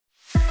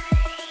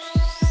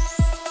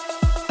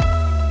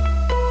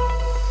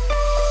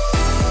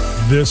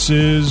This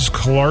is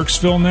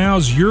Clarksville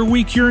Now's Your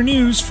Week, Your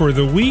News for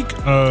the week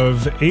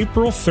of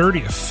April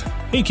 30th.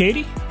 Hey,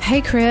 Katie. Hey,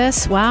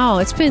 Chris. Wow,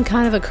 it's been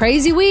kind of a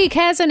crazy week,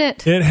 hasn't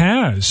it? It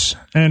has.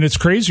 And it's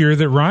crazier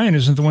that Ryan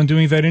isn't the one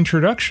doing that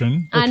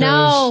introduction. Because, I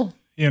know.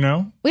 You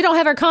know? We don't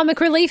have our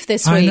comic relief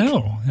this week. I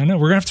know. We're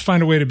going to have to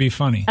find a way to be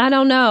funny. I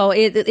don't know.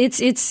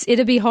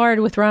 It'll be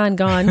hard with Ryan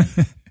gone.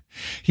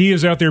 He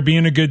is out there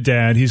being a good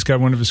dad. He's got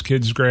one of his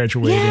kids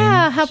graduating.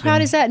 Yeah, how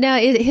proud is that? Now,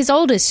 his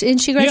oldest, isn't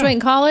she graduating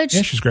college?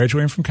 Yeah, she's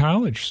graduating from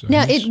college. So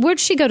now, where'd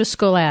she go to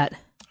school at?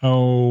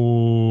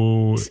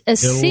 Oh,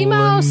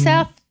 Simo,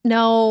 South?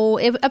 No,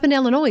 up in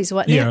Illinois,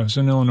 wasn't it? Yeah, it was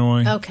in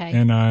Illinois. Okay.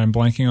 And I'm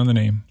blanking on the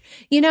name.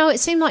 You know, it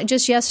seemed like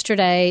just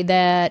yesterday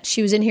that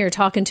she was in here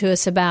talking to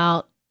us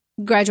about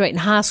graduating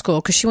high school,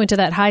 because she went to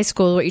that high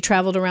school where you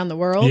traveled around the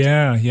world.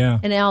 Yeah, yeah.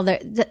 And now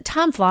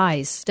time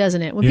flies,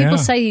 doesn't it? When people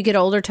say you get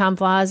older, time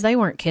flies, they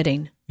weren't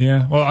kidding.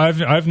 Yeah. Well,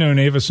 I've known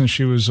Ava since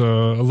she was a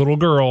little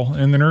girl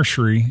in the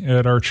nursery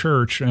at our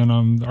church,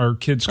 and our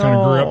kids kind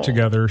of grew up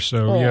together.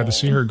 So yeah, to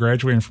see her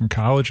graduating from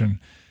college and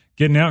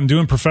getting out and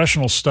doing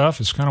professional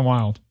stuff is kind of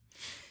wild.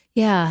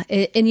 Yeah,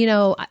 and I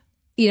know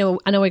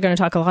we're going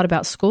to talk a lot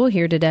about school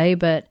here today,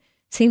 but it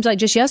seems like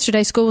just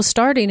yesterday school was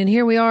starting, and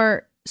here we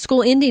are.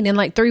 School ending in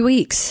like 3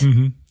 weeks.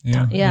 Mm-hmm.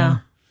 Yeah.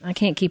 I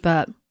can't keep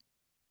up.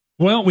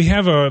 Well, we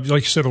have,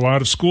 like you said, a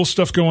lot of school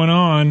stuff going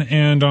on.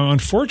 And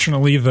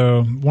unfortunately,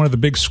 one of the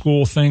big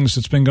school things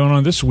that's been going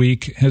on this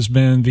week has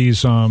been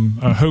these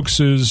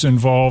hoaxes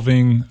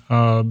involving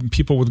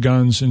people with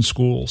guns in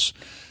schools.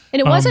 And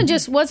it wasn't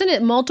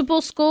it multiple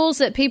schools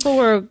that people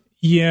were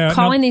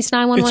calling these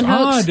 911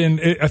 hoax? It's odd,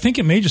 and I think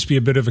it may just be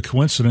a bit of a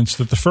coincidence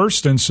that the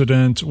first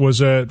incident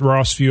was at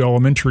Rossview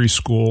Elementary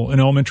School.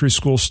 An elementary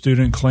school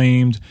student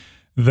claimed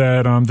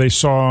that they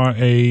saw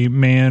a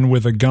man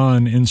with a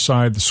gun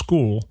inside the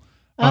school.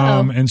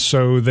 And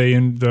so the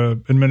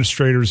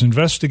administrators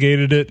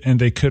investigated it, and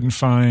they couldn't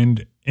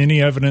find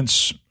any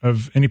evidence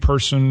of any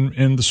person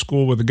in the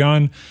school with a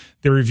gun.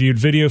 They reviewed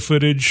video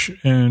footage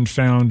and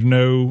found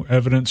no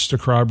evidence to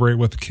corroborate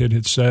what the kid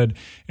had said.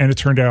 And it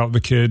turned out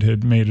the kid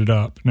had made it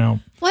up.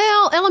 Now,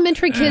 well,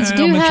 elementary kids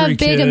have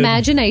big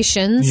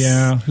imaginations.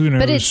 Yeah, who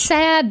knows? But it's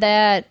sad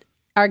that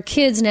our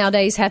kids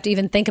nowadays have to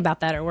even think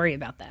about that or worry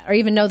about that or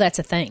even know that's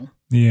a thing.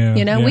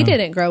 Yeah. We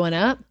didn't growing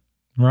up.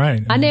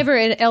 Right. I never,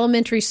 an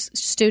elementary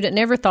student,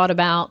 never thought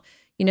about,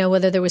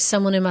 whether there was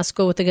someone in my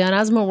school with a gun. I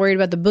was more worried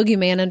about the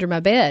boogeyman under my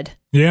bed.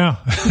 Yeah.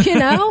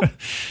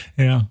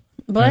 Yeah.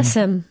 Bless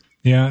him.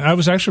 Yeah. I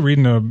was actually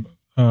reading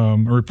a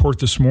report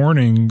this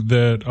morning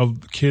that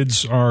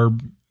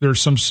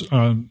there's some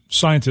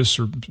scientists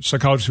or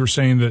psychologists who are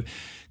saying that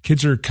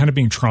kids are kind of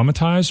being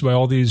traumatized by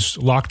all these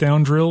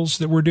lockdown drills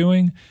that we're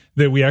doing,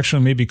 that we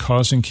actually may be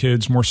causing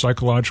kids more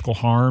psychological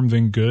harm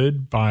than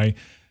good by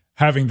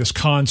having this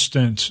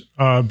constant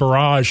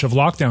barrage of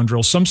lockdown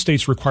drills. Some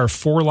states require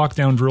 4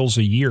 lockdown drills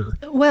a year.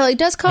 Well, it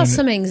does cause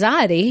some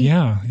anxiety.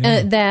 Yeah.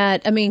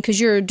 Because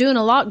you're doing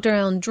a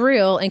lockdown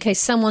drill in case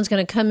someone's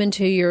going to come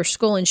into your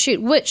school and shoot,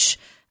 which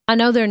I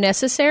know they're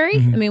necessary.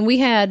 Mm-hmm. I mean, we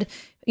had,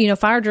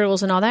 fire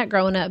drills and all that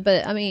growing up,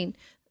 but I mean,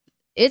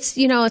 it's,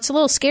 it's a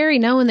little scary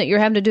knowing that you're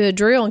having to do a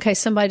drill in case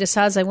somebody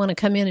decides they want to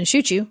come in and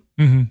shoot you.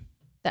 Mm-hmm.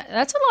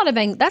 That's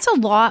a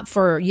lot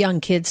for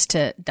young kids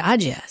to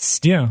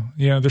digest. Yeah.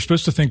 They're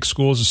supposed to think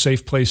school is a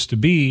safe place to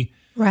be,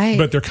 right?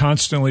 But they're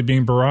constantly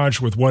being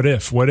barraged with what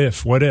if,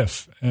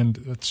 and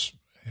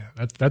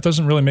that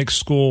doesn't really make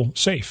school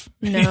safe.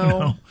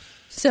 No.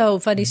 So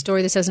funny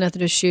story. This has nothing to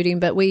do with shooting,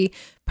 but we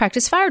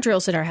practice fire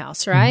drills at our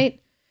house, right?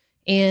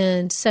 Mm-hmm.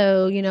 And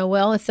so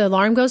if the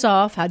alarm goes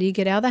off, how do you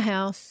get out of the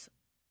house?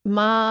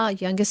 My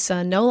youngest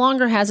son no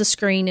longer has a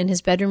screen in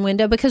his bedroom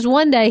window because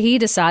one day he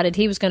decided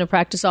he was going to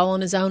practice all on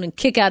his own and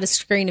kick out his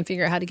screen and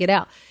figure out how to get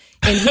out.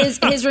 And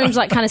his room's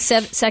like kind of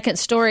second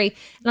story.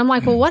 And I'm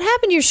like, well, what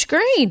happened to your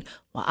screen?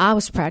 Well, I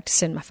was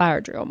practicing my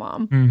fire drill,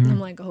 Mom. Mm-hmm. I'm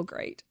like, oh,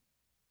 great.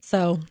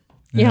 So,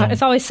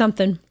 it's always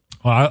something.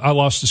 Well, I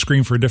lost the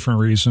screen for a different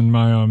reason.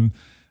 My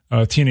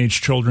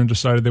teenage children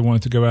decided they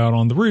wanted to go out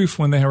on the roof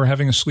when they were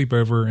having a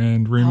sleepover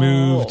and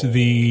removed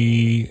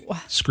the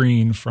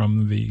screen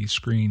from the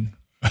screen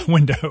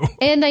window.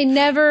 And they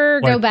never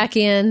go back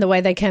in the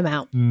way they came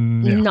out.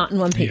 Not in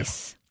one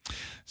piece. Yeah.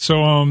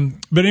 So,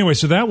 but anyway,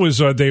 so that was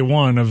day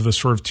one of the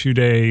sort of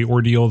 2-day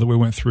ordeal that we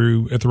went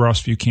through at the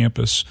Rossview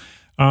campus.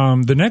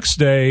 The next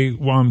day,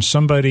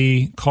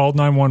 somebody called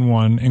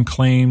 911 and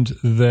claimed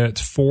that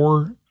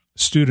 4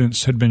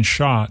 students had been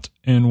shot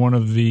in one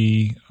of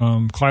the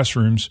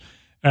classrooms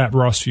at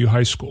Rossview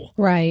High School.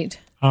 Right.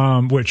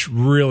 Which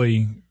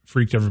really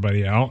freaked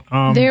everybody out.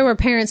 There were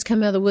parents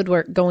coming out of the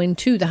woodwork going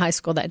to the high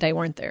school that day,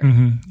 weren't there?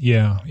 Mm-hmm.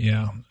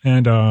 Yeah.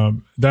 And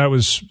that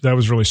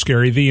was really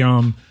scary.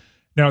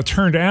 Now, it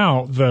turned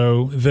out,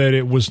 though, that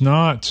it was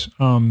not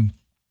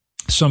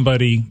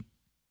somebody,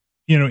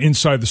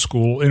 inside the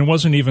school, and it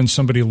wasn't even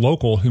somebody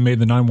local who made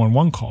the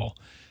 911 call.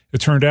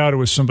 It turned out it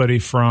was somebody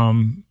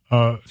from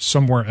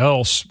somewhere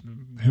else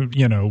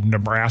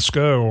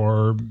Nebraska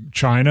or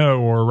China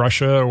or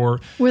Russia, or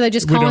were they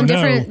just calling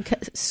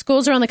different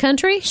schools around the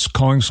country?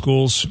 Calling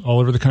schools all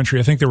over the country.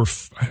 I think there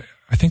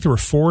were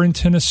 4 in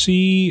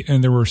Tennessee,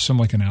 and there were some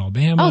like in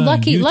Alabama. Oh,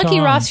 lucky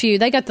Rossview.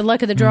 They got the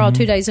luck of the draw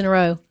 2 days in a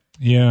row.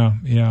 Yeah.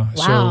 Wow.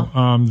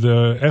 So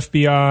the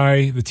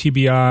FBI, the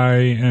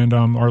TBI, and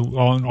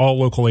all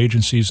local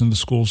agencies and the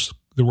schools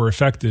that were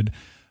affected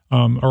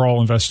are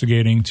all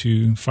investigating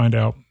to find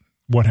out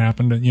what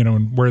happened,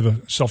 and where the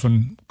cell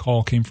phone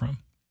call came from.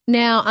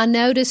 Now, I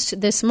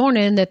noticed this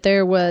morning that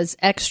there was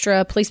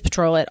extra police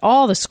patrol at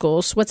all the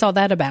schools. What's all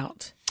that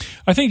about?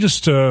 I think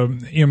just to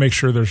make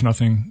sure there's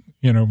nothing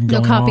going on.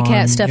 No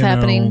copycat stuff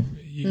happening.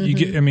 You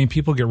get,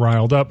 people get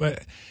riled up.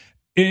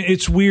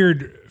 It's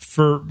weird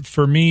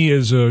for me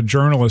as a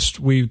journalist.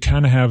 We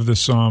kind of have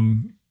this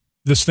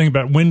thing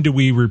about when do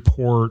we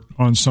report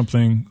on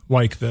something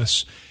like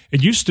this.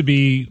 It used to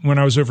be when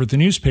I was over at the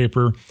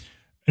newspaper,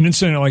 an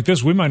incident like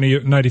this, we might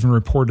not even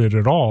report it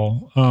at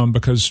all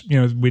because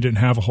we didn't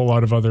have a whole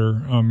lot of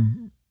other.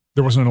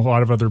 There wasn't a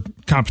lot of other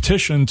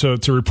competition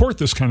to report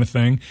this kind of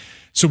thing.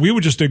 So we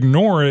would just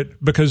ignore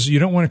it because you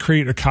don't want to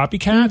create a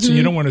copycat and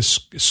you don't want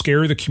to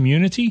scare the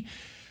community.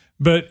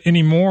 But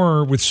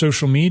anymore with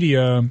social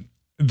media,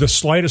 the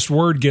slightest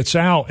word gets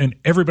out and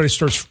everybody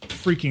starts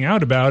freaking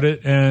out about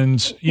it.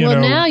 And,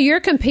 now you're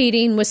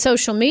competing with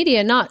social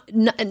media, and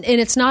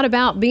it's not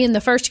about being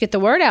the first to get the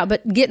word out,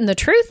 but getting the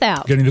truth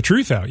out. Getting the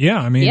truth out.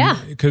 Yeah.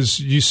 Because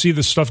you see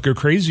this stuff go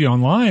crazy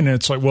online, and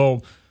it's like,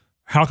 well,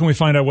 how can we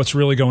find out what's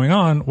really going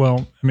on?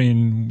 Well,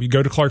 we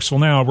go to Clarksville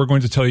Now. We're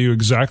going to tell you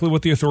exactly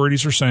what the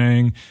authorities are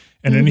saying.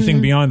 And anything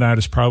beyond that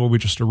is probably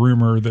just a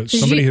rumor that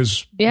somebody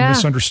has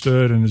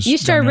misunderstood. And you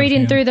start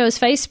reading through those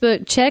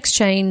Facebook text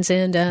chains,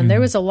 and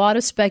there was a lot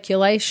of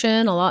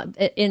speculation.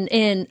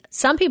 And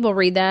some people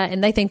read that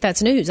and they think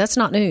that's news. That's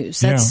not news.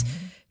 That's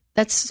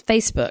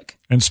Facebook.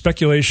 And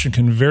speculation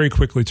can very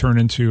quickly turn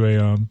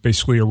into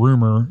basically a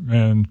rumor,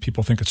 and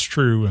people think it's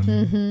true.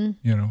 And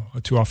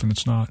too often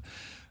it's not.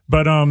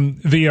 But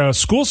the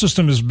school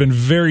system has been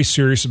very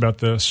serious about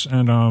this,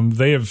 and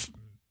they have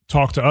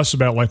talked to us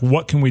about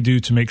what can we do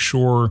to make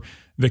sure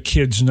the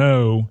kids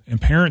know and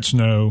parents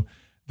know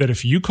that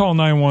if you call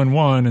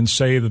 911 and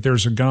say that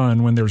there's a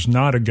gun when there's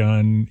not a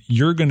gun,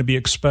 you're going to be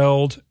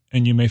expelled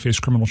and you may face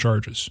criminal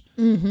charges.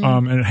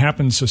 And it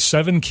happens to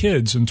 7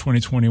 kids in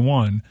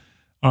 2021.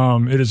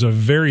 It is a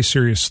very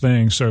serious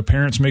thing. So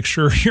parents, make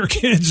sure your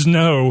kids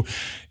know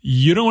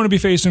you don't want to be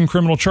facing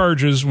criminal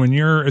charges when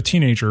you're a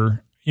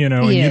teenager.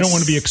 And you don't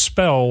want to be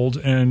expelled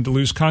and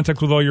lose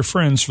contact with all your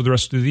friends for the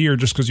rest of the year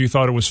just because you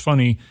thought it was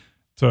funny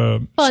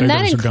to say and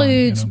that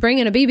includes a gun,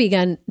 bringing a BB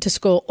gun to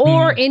school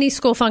or any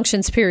school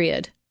functions,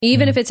 period.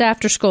 Even if it's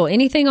after school,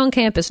 anything on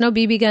campus, no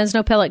BB guns,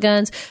 no pellet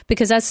guns,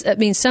 because that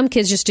means some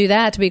kids just do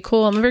that to be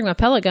cool. I'm going to bring my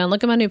pellet gun.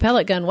 Look at my new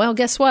pellet gun. Well,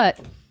 guess what?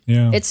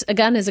 Yeah. It's a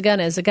gun is a gun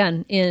is a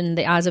gun in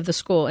the eyes of the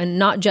school, and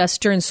not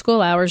just during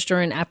school hours,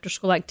 during after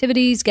school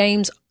activities,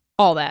 games,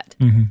 all that.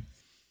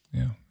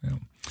 Yeah.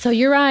 So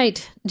you're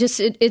right. Just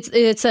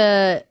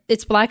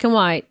it's black and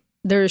white.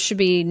 There should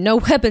be no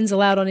weapons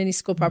allowed on any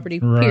school property,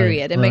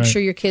 period. And make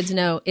sure your kids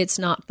know it's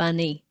not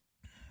funny.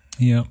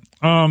 Yeah.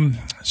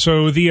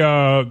 So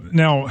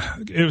now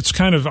it's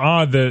kind of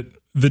odd that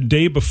the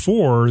day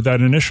before that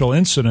initial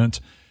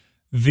incident,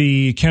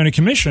 the county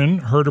commission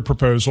heard a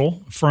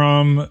proposal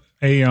from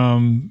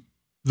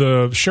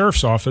the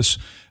sheriff's office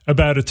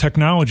about a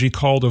technology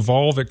called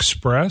Evolve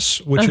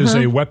Express, which is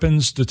a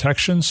weapons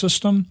detection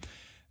system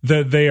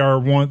that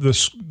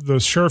the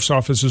sheriff's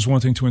office is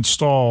wanting to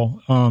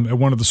install at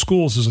one of the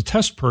schools as a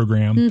test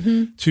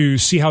program to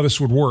see how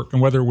this would work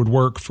and whether it would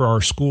work for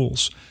our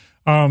schools.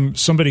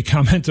 Somebody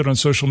commented on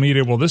social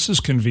media, well, this is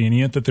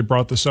convenient that they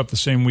brought this up the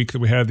same week that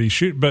we had these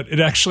shoot, but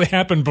it actually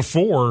happened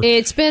before.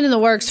 It's been in the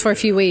works for a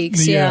few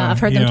weeks. Yeah, I've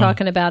heard them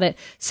talking about it.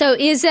 So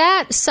is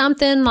that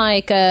something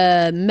like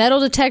a metal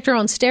detector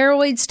on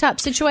steroids type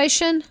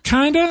situation?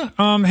 Kinda.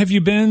 Have you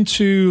been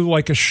to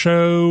like a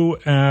show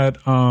at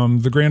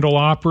the Grand Ole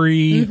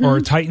Opry or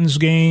a Titans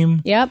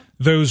game? Yep.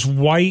 Those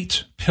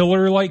white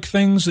pillar-like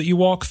things that you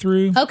walk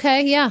through?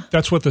 Okay, yeah.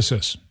 That's what this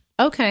is.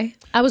 Okay.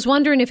 I was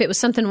wondering if it was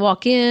something to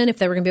walk in, if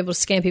they were going to be able to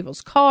scan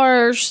people's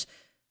cars.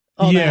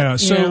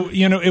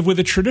 If with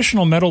a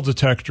traditional metal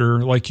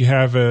detector, like you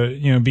have a,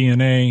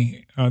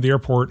 B&A, the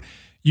airport,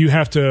 you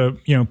have to,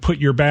 put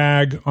your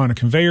bag on a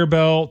conveyor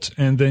belt,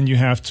 and then you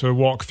have to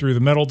walk through the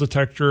metal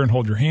detector and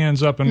hold your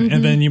hands up.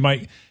 And then you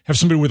might have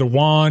somebody with a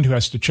wand who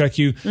has to check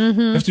you.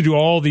 You have to do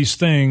all these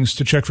things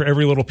to check for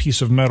every little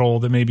piece of metal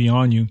that may be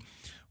on you.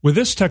 With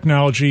this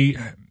technology,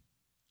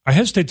 I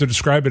hesitate to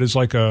describe it as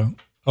like a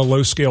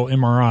low-scale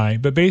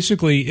MRI, but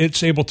basically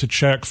it's able to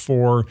check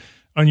for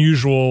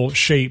unusual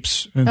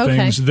shapes and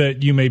things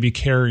that you may be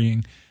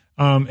carrying.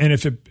 And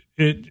if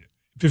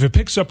it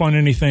picks up on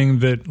anything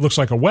that looks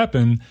like a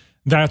weapon,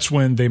 that's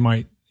when they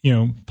might,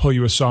 pull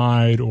you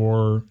aside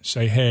or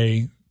say,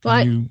 hey,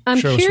 can you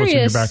show us what's in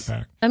your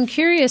backpack? I'm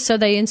curious. So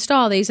they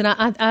install these, and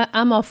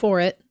I'm all for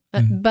it.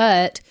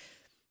 But,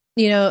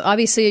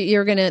 obviously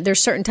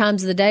there's certain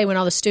times of the day when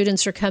all the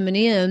students are coming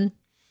in,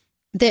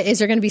 Is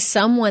there going to be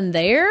someone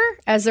there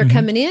as they're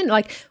coming in?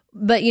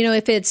 But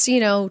if it's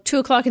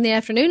 2:00 in the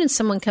afternoon and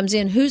someone comes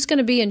in, who's going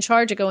to be in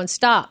charge of going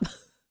stop?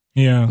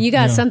 Yeah, you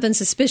got something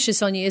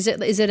suspicious on you. Is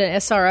it an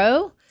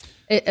SRO?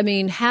 I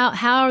mean, how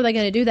are they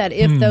going to do that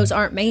if those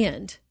aren't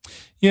manned?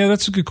 Yeah,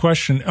 that's a good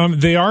question.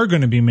 They are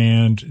going to be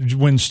manned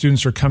when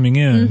students are coming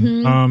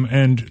in,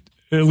 and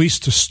at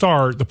least to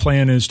start, the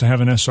plan is to have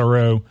an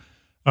SRO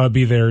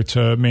be there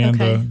to man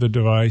the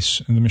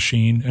device and the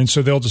machine. And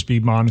so they'll just be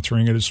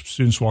monitoring it as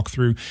students walk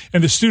through.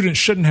 And the students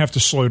shouldn't have to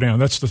slow down.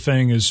 That's the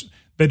thing, is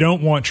they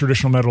don't want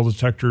traditional metal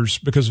detectors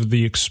because of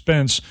the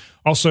expense.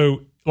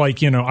 Also,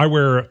 I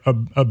wear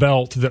a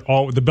belt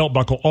the belt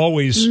buckle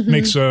always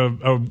makes a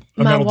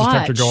metal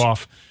detector go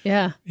off.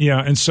 Yeah. Yeah.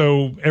 And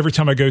so every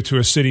time I go to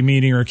a city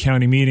meeting or a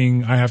county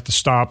meeting, I have to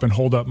stop and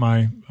hold up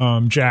my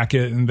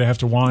jacket, and they have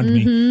to wand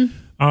me.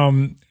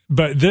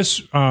 But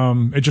this,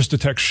 it just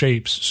detects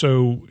shapes.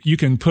 So you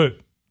can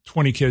put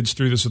 20 kids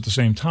through this at the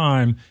same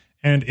time,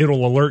 and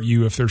it'll alert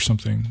you if there's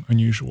something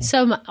unusual.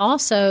 So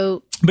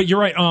also... But you're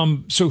right.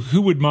 So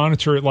who would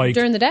monitor it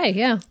during the day?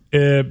 Yeah.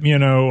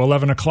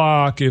 11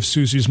 o'clock, if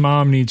Susie's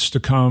mom needs to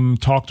come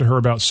talk to her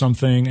about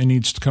something and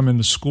needs to come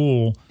into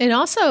school. And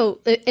also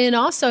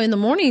in the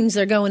mornings,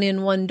 they're going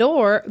in one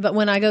door. But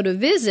when I go to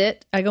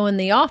visit, I go in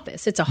the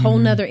office. It's a whole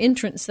nother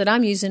entrance that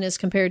I'm using as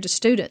compared to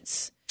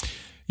students.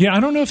 Yeah, I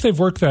don't know if they've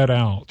worked that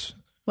out.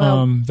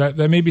 Well, that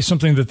may be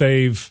something that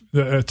they've,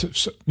 a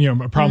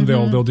problem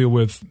they'll deal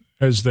with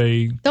as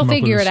they'll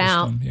figure it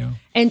out. Yeah.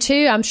 And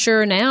two, I'm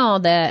sure now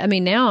that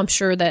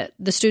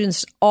the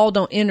students all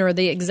don't enter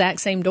the exact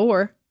same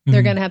door.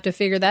 They're going to have to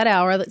figure that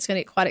out, or it's going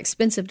to get quite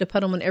expensive to put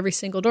them on every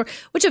single door,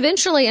 which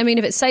eventually,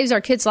 if it saves our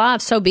kids'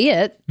 lives, so be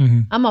it.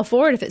 I'm all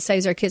for it if it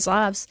saves our kids'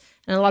 lives.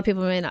 And a lot of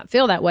people may not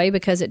feel that way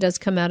because it does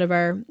come out of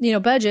our,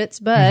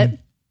 budgets, but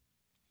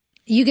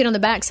you get on the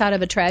backside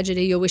of a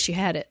tragedy, you'll wish you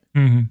had it.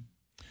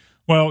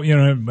 Well,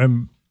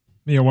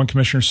 one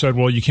commissioner said,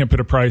 well, you can't put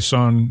a price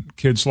on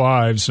kids'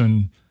 lives.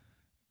 And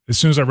as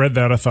soon as I read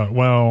that, I thought,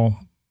 well,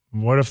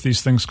 what if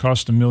these things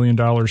cost $1 million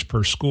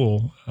per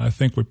school? I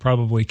think we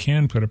probably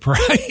can put a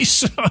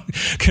price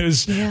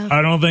because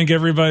I don't think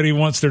everybody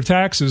wants their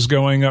taxes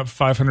going up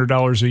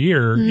 $500 a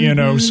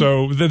year,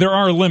 so there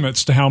are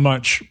limits to how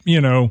much,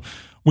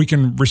 we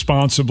can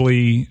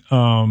responsibly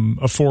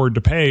afford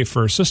to pay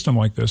for a system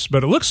like this.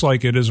 But it looks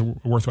like it is a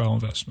worthwhile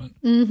investment.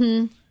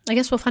 I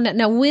guess we'll find out.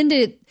 Now, when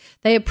did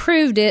they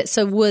approved it?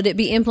 So would it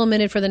be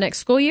implemented for the next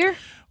school year?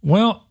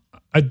 Well,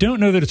 I don't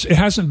know that it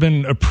hasn't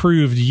been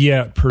approved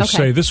yet per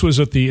se. This was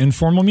at the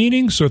informal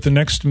meeting. So at the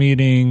next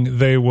meeting,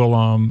 they will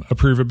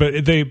approve it. But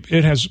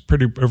it has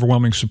pretty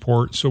overwhelming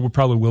support. So it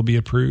probably will be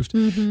approved.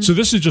 So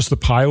this is just the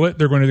pilot.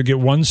 They're going to get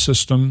one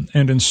system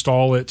and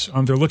install it.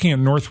 They're looking at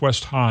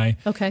Northwest High.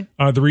 Okay.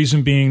 The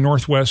reason being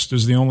Northwest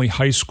is the only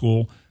high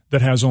school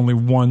that has only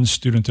one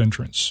student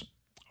entrance.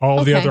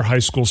 All the other high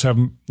schools have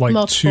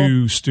multiple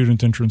 2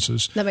 student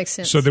entrances. That makes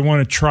sense. So they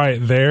want to try it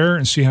there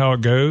and see how it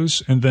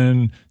goes. And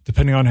then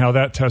depending on how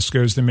that test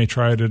goes, they may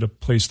try it at a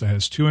place that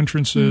has 2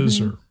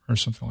 entrances or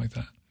something like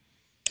that.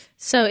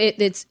 So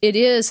it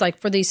is like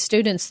for these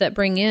students that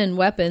bring in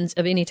weapons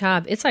of any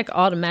type, it's like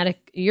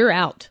automatic, you're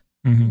out.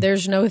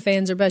 There's no ifs,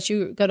 ands, or buts.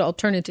 You go to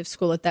alternative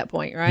school at that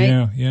point,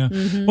 right? Yeah.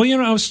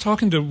 Well, I was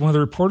talking to one of the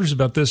reporters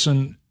about this,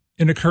 and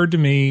it occurred to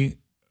me,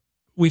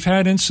 we've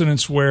had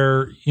incidents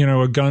where,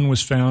 a gun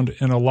was found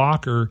in a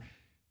locker,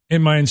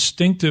 and my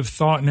instinctive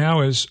thought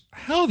now is,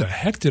 how the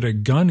heck did a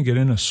gun get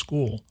in a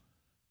school?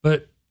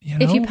 But,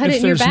 if you put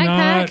it in your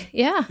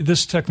backpack,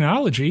 this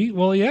technology,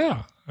 well,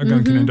 a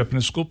gun can end up in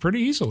a school pretty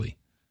easily.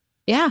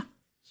 Yeah.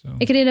 So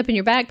it could end up in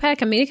your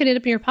backpack. It could end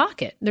up in your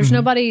pocket. There's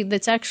nobody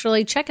that's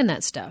actually checking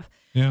that stuff.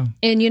 Yeah.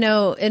 And,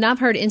 and I've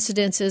heard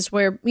incidences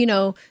where,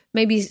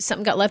 maybe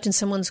something got left in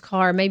someone's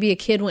car. Maybe a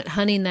kid went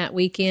hunting that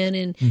weekend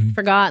and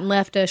forgot and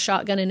left a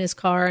shotgun in his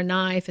car, a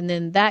knife, and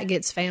then that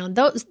gets found.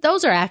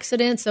 Those are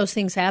accidents. Those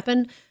things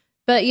happen.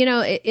 But,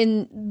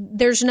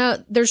 there's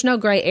no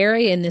gray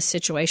area in this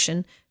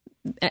situation.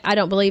 I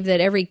don't believe that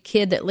every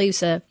kid that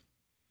leaves a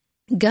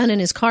gun in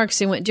his car because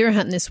he went deer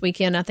hunting this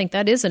weekend, I think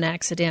that is an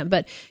accident.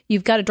 But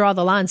you've got to draw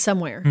the line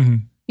somewhere.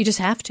 You just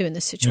have to in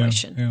this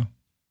situation. Yeah.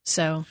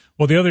 So,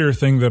 well, the other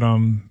thing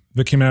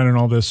that came out in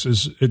all this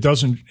is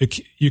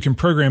you can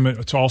program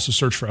it to also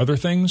search for other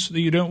things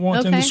that you don't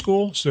want in the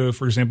school. So,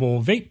 for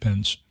example, vape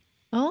pens.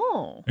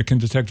 Oh. It can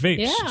detect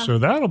vapes. Yeah. So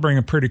that'll bring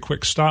a pretty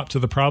quick stop to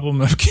the problem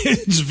of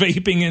kids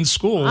vaping in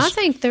schools. I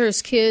think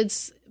there's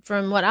kids,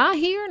 from what I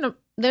hear,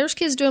 there's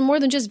kids doing more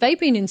than just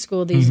vaping in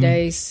school these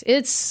days.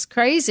 It's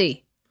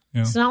crazy.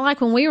 Yeah. It's not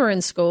like when we were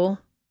in school.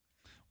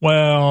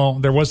 Well,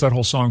 there was that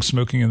whole song,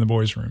 Smoking in the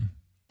Boys' Room.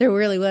 There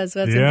really was,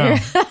 wasn't there?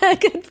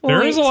 Good point.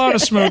 There is a lot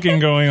of smoking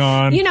going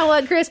on. You know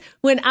what, Chris?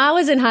 When I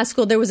was in high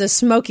school, there was a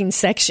smoking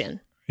section.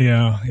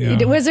 Yeah.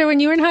 Was there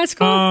when you were in high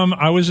school?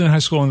 I was in high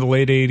school in the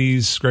late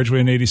 80s,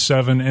 graduated in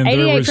 87. And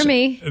 88 for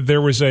me. There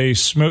was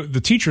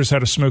the teachers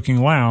had a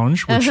smoking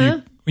lounge, which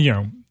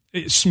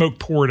smoke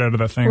poured out of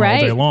that thing all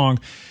day long.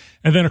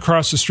 And then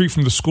across the street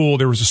from the school,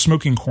 there was a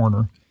smoking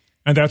corner.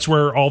 and that's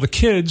where all the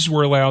kids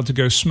were allowed to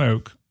go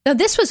smoke. No,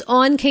 this was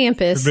on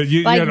campus, but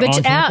you had it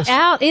on campus?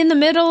 out in the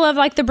middle of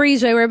like the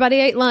breezeway where everybody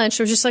ate lunch.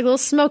 There was just like a little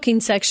smoking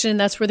section.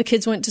 That's where the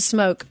kids went to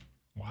smoke.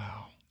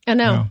 Wow. I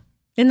know. Yeah.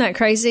 Isn't that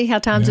crazy how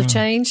times have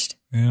changed?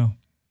 Yeah.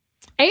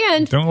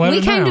 And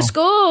we came to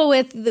school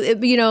with,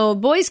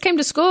 boys came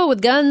to school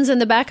with guns in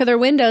the back of their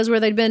windows where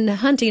they'd been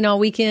hunting all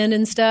weekend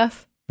and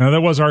stuff. No,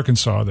 that was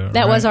Arkansas, though.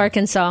 That was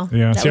Arkansas.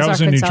 Yeah. See, I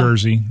was in New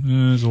Jersey.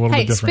 It was a little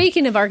bit different.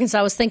 Speaking of Arkansas,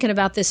 I was thinking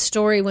about this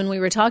story when we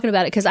were talking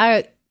about it because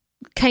I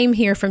came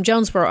here from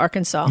Jonesboro,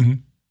 Arkansas. Mm-hmm.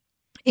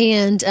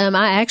 And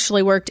I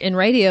actually worked in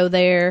radio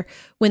there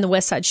when the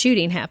West Side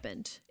shooting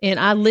happened. And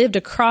I lived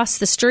across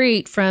the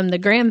street from the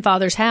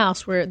grandfather's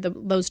house where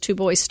those two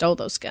boys stole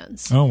those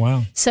guns. Oh,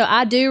 wow. So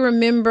I do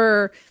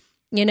remember,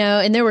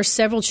 and there were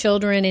several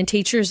children and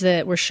teachers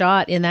that were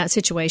shot in that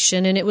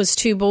situation. And it was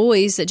two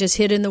boys that just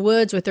hid in the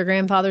woods with their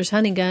grandfather's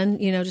hunting gun,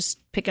 just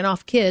picking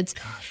off kids.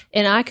 Gosh.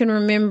 And I can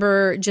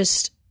remember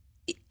just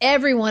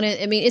everyone.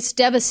 I mean, it's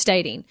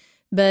devastating.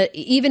 But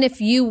even if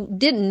you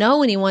didn't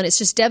know anyone, it's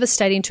just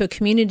devastating to a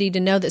community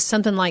to know that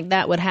something like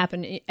that would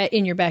happen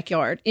in your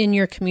backyard, in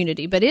your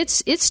community. But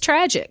it's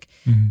tragic.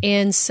 Mm-hmm.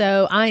 And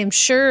so I am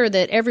sure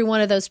that every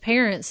one of those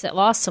parents that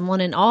lost someone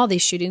in all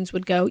these shootings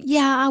would go,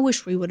 yeah, I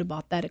wish we would have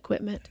bought that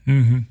equipment.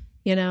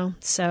 Mm-hmm.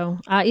 So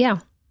yeah.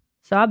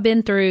 So I've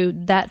been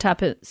through that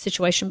type of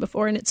situation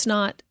before, and it's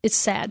sad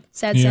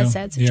situation.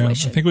 Yeah. I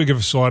think it would give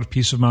us a lot of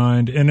peace of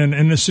mind. And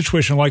in a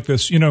situation like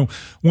this,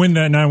 when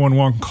that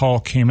 911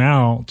 call came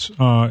out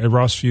at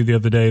Rossview the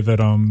other day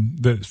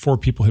that 4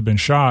 people had been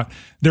shot,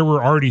 there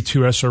were already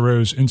 2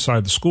 SROs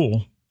inside the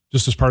school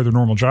just as part of their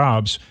normal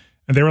jobs.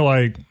 And they were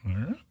like,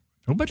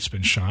 nobody's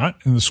been shot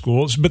in the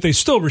schools. But they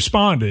still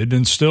responded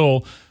and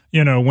still,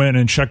 went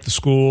and checked the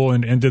school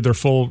and did their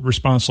full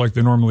response like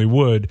they normally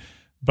would.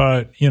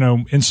 But,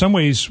 in some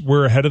ways,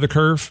 we're ahead of the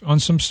curve on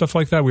some stuff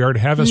like that. We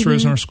already have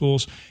SROs in our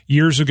schools.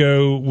 Years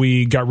ago,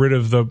 we got rid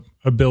of the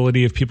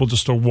ability of people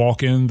just to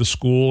walk in the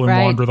school and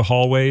wander the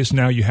hallways.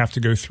 Now you have to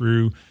go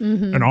through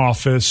an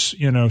office,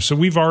 So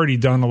we've already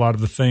done a lot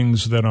of the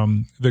things that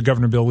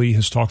Governor Bill Lee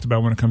has talked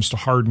about when it comes to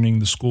hardening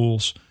the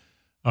schools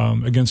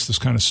against this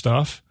kind of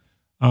stuff.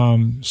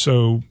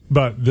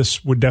 But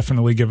this would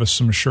definitely give us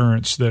some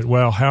assurance that,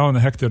 well, how in the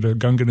heck did a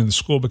gun get in the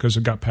school? Because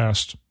it got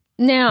past.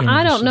 Now,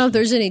 I don't know if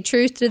there's any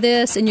truth to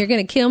this, and you're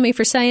going to kill me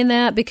for saying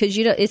that because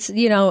this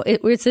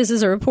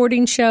is a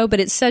reporting show, but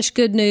it's such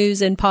good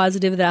news and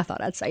positive that I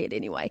thought I'd say it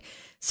anyway.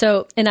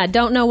 So, and I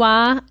don't know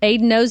why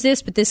Aiden knows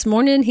this, but this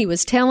morning he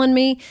was telling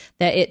me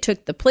that it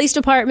took the police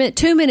department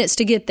 2 minutes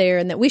to get there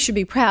and that we should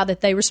be proud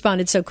that they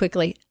responded so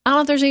quickly. I don't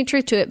know if there's any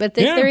truth to it, but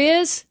if there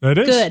is, that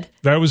is good.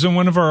 That was in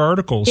one of our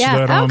articles.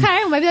 Yeah, okay.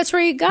 Well, maybe that's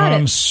where you got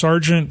it.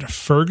 Sergeant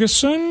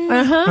Ferguson,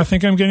 I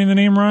think I'm getting the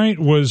name right,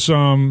 was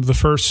the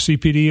first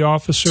CPD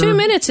officer. 2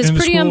 minutes is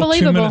pretty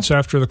unbelievable. 2 minutes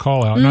after the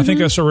call out. And I think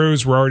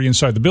SROs were already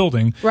inside the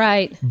building.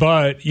 Right.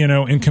 But,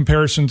 in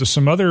comparison to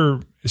some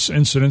other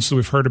incidents that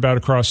we've heard about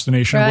across the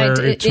nation where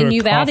it took in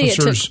Uvalde,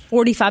 officers, it took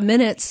 45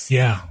 minutes.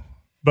 Yeah.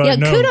 But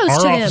kudos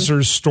our to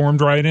officers stormed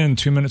right in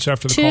 2 minutes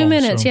after the call. 2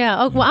 minutes,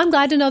 yeah. Oh, well, I'm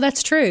glad to know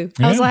that's true.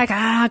 I was like,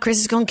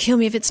 Chris is going to kill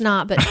me if it's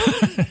not. But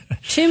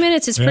 2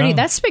 minutes is pretty,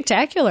 that's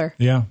spectacular.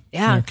 Yeah.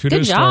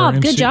 Good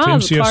job. Good job,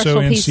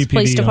 Clarksville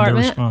Police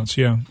Department. Response.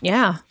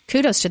 Yeah.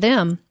 Kudos to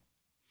them.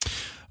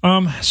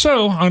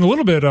 So on a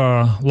little bit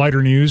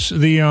lighter news,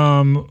 we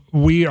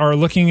are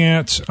looking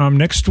at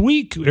next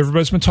week.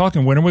 Everybody's been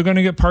talking. When are we going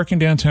to get parking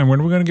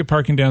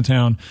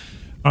downtown?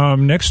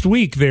 Next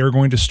week, they are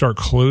going to start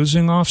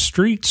closing off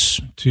streets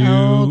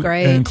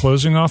and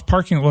closing off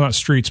parking. Well, not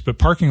streets, but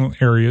parking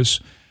areas,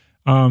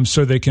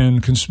 so they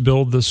can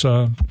build this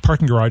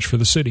parking garage for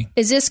the city.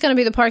 Is this going to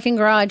be the parking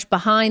garage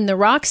behind the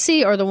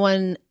Roxy or the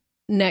one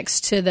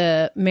next to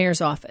the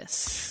mayor's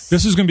office?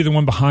 This is going to be the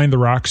one behind the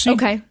Roxy.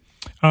 Okay.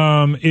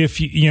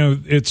 If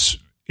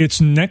it's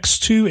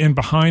next to and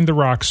behind the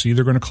Roxy,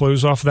 they're going to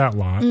close off that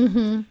lot.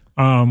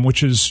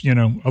 Which is,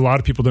 a lot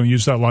of people don't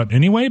use that lot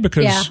anyway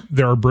because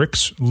there are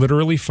bricks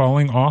literally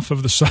falling off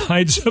of the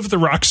sides of the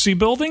Roxy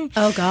building.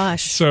 Oh,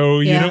 gosh. So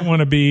you don't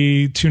want to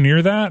be too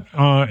near that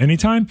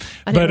anytime.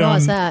 I didn't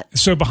realize that.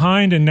 So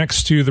behind and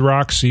next to the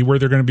Roxy, where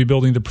they're going to be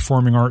building the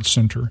Performing Arts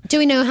Center. Do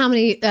we know how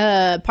many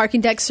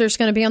parking decks there's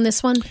going to be on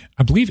this one?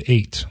 I believe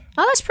 8.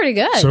 Oh, that's pretty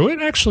good. So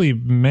it actually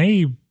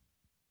may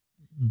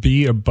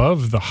be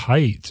above the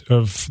height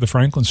of the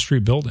Franklin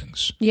Street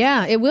buildings.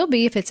 Yeah, it will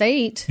be if it's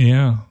 8.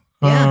 Yeah.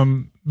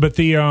 But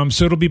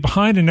so it'll be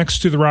behind and next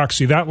to the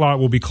Roxy. That lot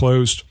will be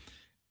closed.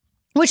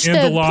 Which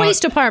the police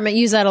department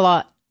use that a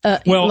lot.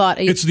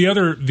 It's the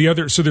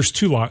other. So there's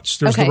 2 lots.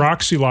 There's the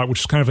Roxy lot, which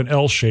is kind of an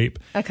L shape.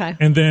 Okay.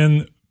 And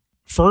then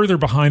further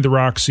behind the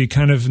Roxy,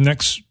 kind of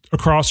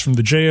across from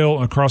the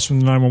jail, across from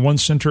the 911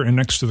 center, and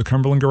next to the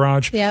Cumberland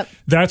Garage. Yep.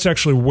 That's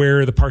actually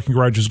where the parking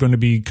garage is going to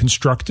be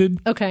constructed.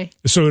 Okay.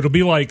 So it'll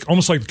be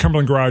almost like the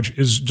Cumberland Garage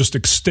is just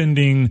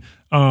extending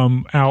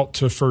out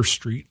to First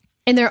Street.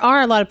 And there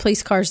are a lot of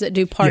police cars that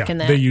do park in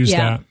that. They use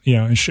that.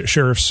 Yeah, and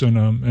sheriffs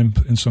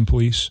and some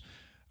police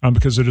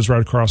because it is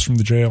right across from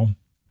the jail.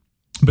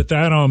 But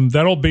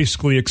that'll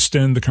basically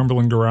extend the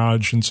Cumberland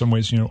Garage in some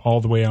ways,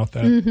 all the way out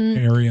that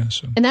area.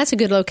 So. And that's a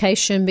good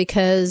location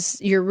because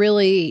you're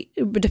really,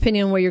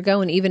 depending on where you're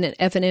going, even at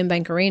F&M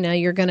Bank Arena,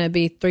 you're going to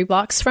be 3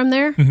 blocks from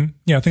there. Mm-hmm.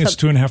 Yeah, I think it's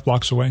 2.5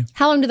 blocks away.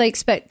 How long do they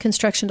expect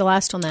construction to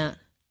last on that?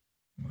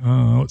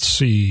 Let's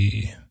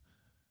see.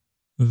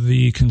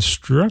 The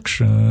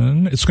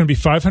construction, it's going to be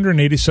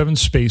 587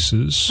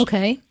 spaces.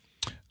 Okay.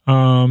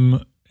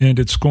 And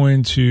it's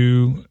going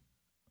to...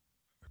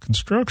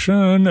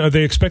 Construction,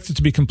 they expect it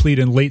to be complete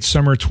in late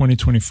summer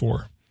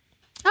 2024.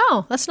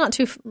 Oh, that's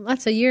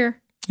a year.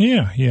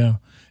 Yeah.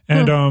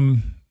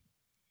 And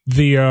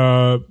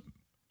the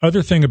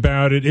other thing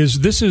about it is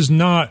this is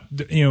not,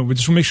 we just want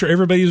to make sure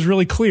everybody is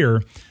really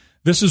clear.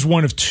 This is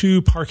one of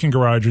 2 parking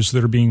garages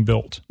that are being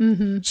built.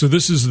 Mm-hmm. So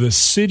this is the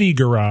city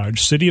garage,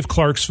 City of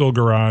Clarksville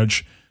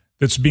garage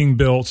that's being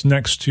built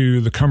next to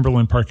the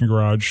Cumberland parking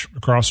garage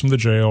across from the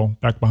jail,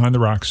 back behind the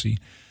Roxy.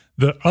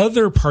 The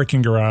other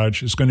parking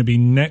garage is going to be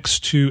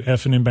next to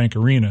F&M Bank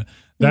Arena.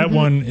 That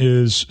one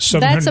is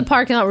 700. That's a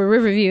parking lot where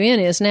Riverview Inn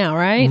is now,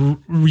 right?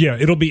 Yeah,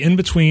 it'll be in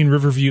between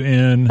Riverview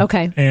Inn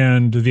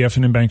and the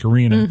F&M Bank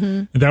Arena. Mm-hmm.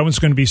 And that one's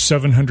going to be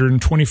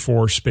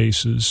 724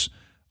 spaces.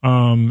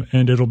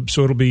 And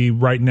it'll be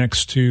right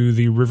next to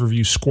the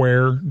Riverview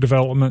Square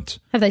development.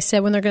 Have they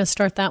said when they're going to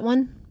start that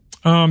one?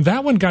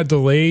 That one got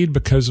delayed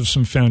because of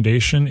some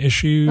foundation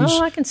issues.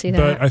 Oh, I can see that.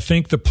 But I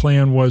think the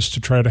plan was to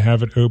try to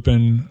have it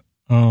open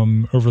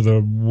over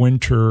the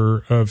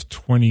winter of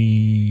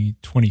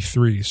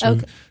 2023. So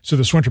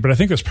this winter, but I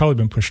think that's probably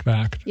been pushed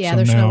back. Yeah,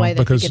 there's no way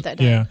they could get that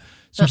done. Yeah.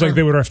 Seems like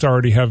they would have to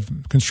already have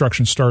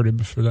construction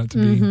started for that to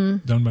be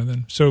done by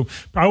then. So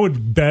I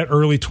would bet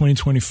early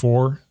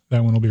 2024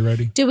 that one will be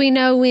ready. Do we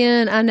know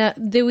when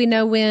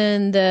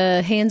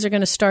the Hands are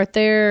going to start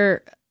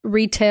their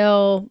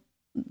retail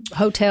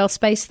hotel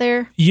space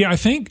there? Yeah,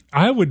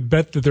 I would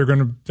bet that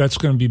that's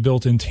going to be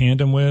built in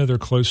tandem with or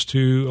close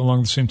to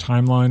along the same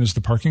timeline as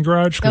the parking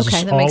garage because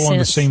it's all on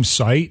the same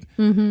site.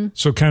 Mm-hmm.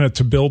 So kind of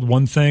to build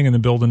one thing and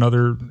then build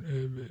another,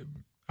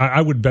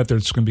 I would bet that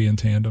it's going to be in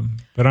tandem.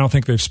 But I don't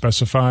think they've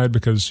specified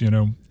because,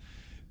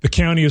 the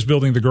county is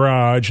building the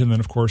garage and then,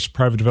 of course,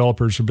 private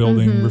developers are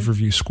building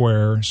Riverview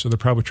Square. So they're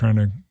probably trying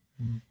to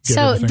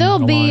So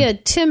there'll be a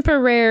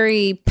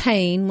temporary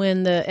pain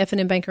when the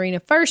F&M Bank Arena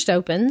first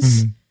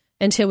opens. Mm-hmm.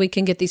 Until we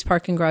can get these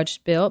parking garages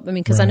built. I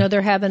mean, because I know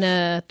they're having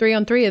a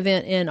 3-on-3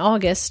 event in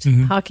August,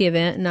 hockey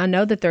event, and I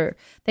know that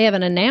they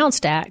haven't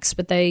announced acts,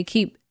 but they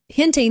keep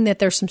hinting that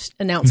there's some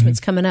announcements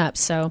coming up.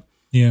 So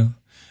yeah,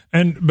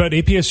 but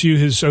APSU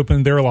has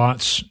opened their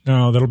lots.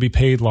 That'll be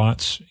paid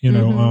lots,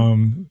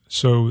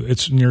 so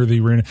it's near the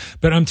arena.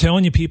 But I'm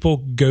telling you, people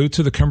go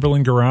to the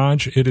Cumberland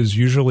Garage. It is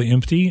usually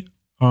empty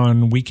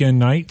on weekend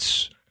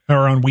nights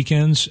or on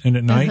weekends and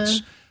at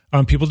nights.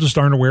 People just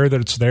aren't aware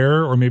that it's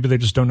there, or maybe they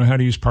just don't know how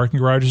to use parking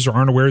garages or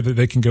aren't aware that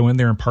they can go in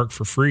there and park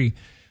for free.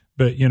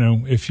 But,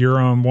 if you're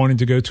wanting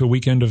to go to a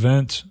weekend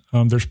event,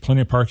 there's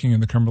plenty of parking in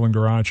the Cumberland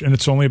Garage, and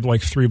it's only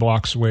like 3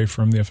 blocks away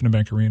from the F&M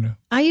Bank Arena.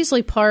 I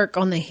usually park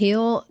on the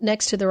hill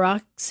next to the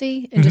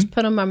Roxy and just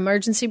put on my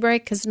emergency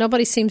brake because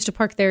nobody seems to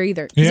park there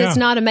either. Because it's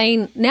not a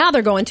main. Now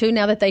they're going to,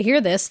 now that they hear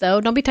this, though.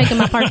 Don't be taking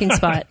my parking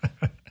spot.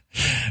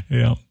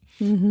 Yeah.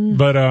 Mm-hmm.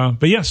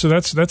 But yeah, so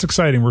that's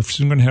exciting. We're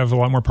soon going to have a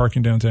lot more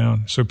parking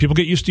downtown. So people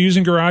get used to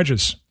using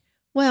garages.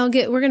 Well,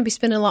 we're going to be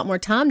spending a lot more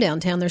time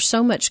downtown. There's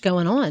so much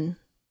going on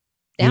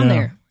down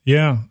there.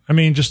 Yeah. I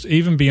mean, just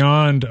even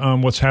beyond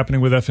what's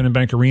happening with F&M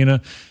Bank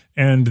Arena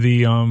and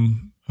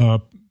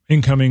the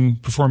incoming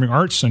Performing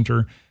Arts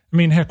Center. I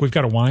mean, heck, we've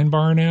got a wine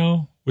bar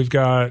now. We've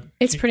got...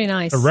 It's pretty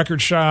nice. A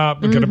record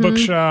shop. We've got a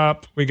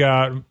bookshop. We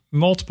got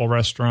multiple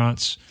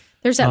restaurants.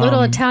 There's that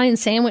little Italian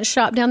sandwich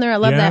shop down there. I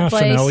love that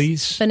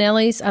place.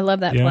 Finelli's. I love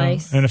that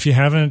place. And if you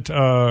haven't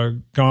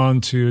gone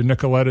to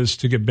Nicoletta's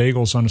to get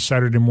bagels on a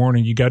Saturday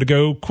morning, you got to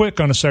go quick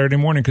on a Saturday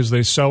morning because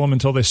they sell them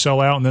until they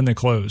sell out and then they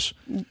close.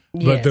 Yes.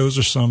 But those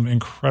are some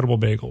incredible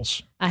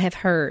bagels. I have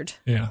heard.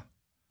 Yeah.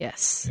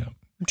 Yes. Yeah.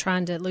 I'm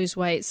trying to lose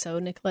weight, so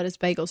Nicoletta's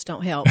bagels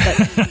don't help.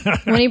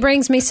 But when he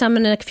brings me some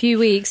in a few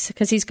weeks,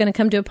 because he's going to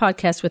come do a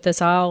podcast with us,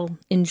 I'll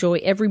enjoy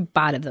every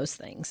bite of those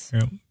things.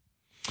 Yeah.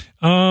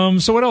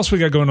 So what else we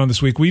got going on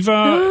this week? We've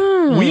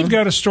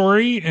got a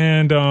story,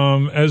 and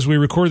as we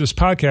record this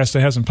podcast,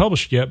 it hasn't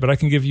published yet, but I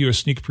can give you a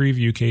sneak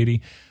preview,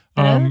 Katie.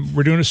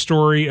 We're doing a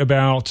story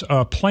about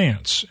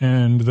plants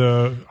and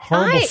the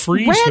horrible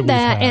freeze that we've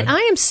had. And I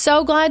am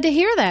so glad to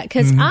hear that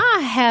because I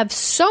have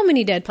so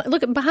many dead plants.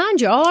 Look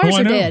behind you, all ours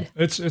are dead.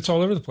 It's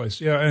all over the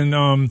place. Yeah,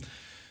 and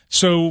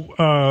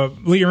so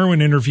Lee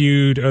Irwin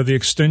interviewed the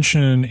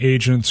extension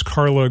agents,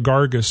 Carla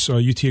Gargas,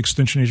 UT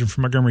extension agent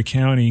from Montgomery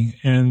County,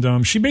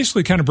 and she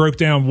basically kind of broke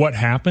down what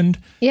happened.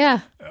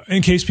 Yeah.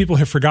 In case people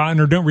have forgotten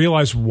or don't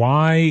realize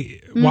why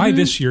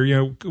this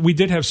year. We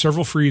did have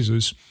several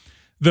freezes.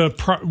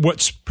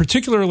 What's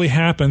particularly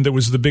happened that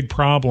was the big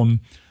problem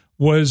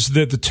was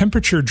that the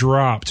temperature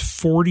dropped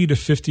 40 to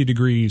 50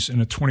 degrees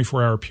in a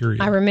 24-hour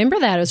period. I remember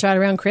that. It was right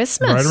around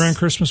Christmas. Right around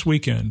Christmas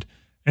weekend.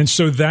 And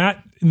so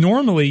that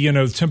normally,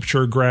 the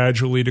temperature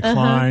gradually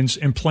declines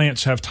and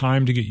plants have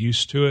time to get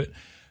used to it.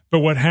 But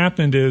what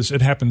happened is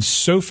it happened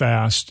so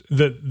fast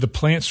that the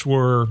plants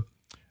were,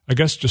 I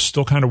guess, just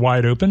still kind of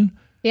wide open.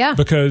 Yeah.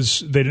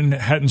 Because they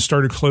hadn't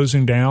started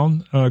closing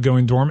down,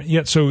 going dormant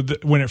yet. So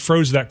when it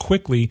froze that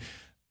quickly,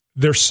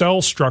 their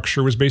cell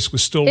structure was basically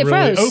still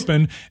really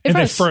open and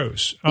they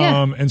froze.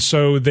 Yeah. And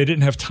so they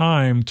didn't have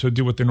time to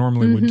do what they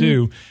normally would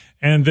do.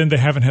 And then they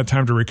haven't had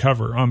time to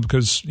recover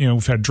because,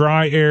 we've had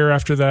dry air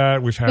after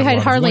that. We had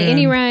hardly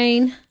any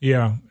rain.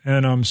 Yeah.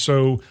 And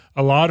so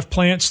a lot of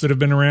plants that have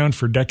been around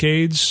for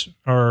decades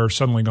are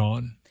suddenly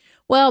gone.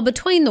 Well,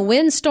 between the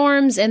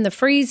windstorms and the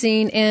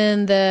freezing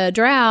and the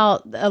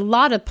drought, a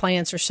lot of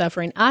plants are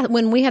suffering.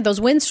 When we had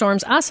those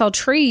windstorms, I saw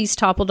trees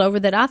toppled over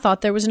that I thought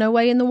there was no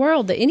way in the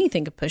world that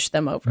anything could push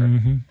them over.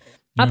 Yeah.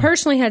 I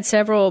personally had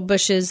several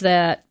bushes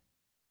that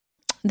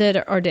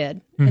are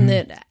dead. And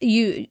that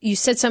you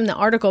said something in the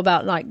article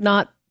about like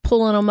not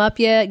pulling them up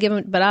yet,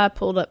 but I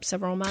pulled up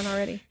several of mine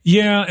already.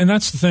 Yeah, and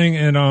that's the thing,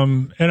 and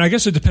I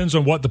guess it depends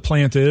on what the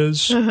plant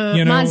is.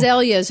 My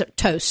azalea is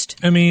toast.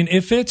 I mean,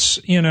 if it's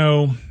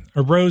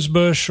a rose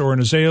bush or an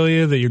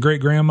azalea that your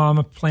great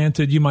grandmama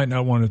planted, you might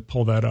not want to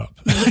pull that up.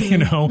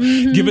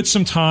 Give it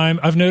some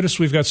time. I've noticed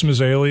we've got some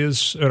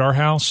azaleas at our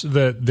house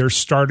that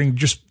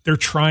they're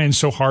trying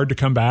so hard to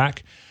come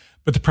back,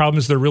 but the problem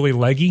is they're really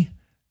leggy.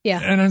 Yeah.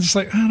 And I'm just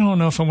like, I don't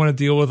know if I want to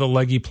deal with a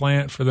leggy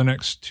plant for the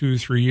next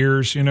 2-3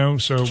 years,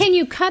 so. Can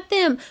you cut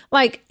them?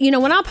 Like,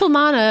 when I pull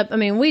mine up, I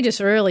mean, we just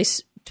really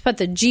put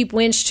the Jeep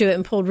winch to it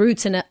and pulled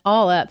roots and it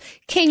all up.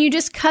 Can you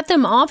just cut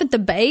them off at the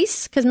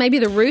base? Because maybe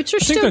the roots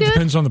are still good? I think that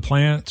depends on the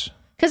plant.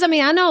 Because, I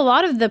mean, I know a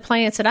lot of the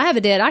plants that I have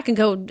dead, I can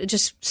go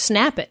just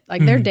snap it.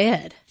 Like, they're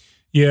dead.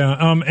 Yeah,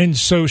 and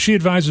so she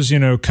advises,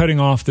 cutting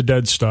off the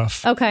dead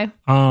stuff. Okay.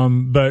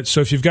 But so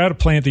if you've got a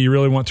plant that you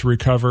really want to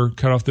recover,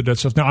 cut off the dead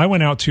stuff. Now, I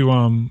went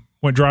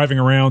driving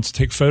around to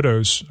take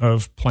photos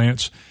of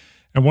plants,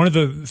 and one of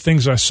the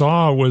things I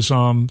saw was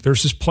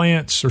there's this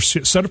plants or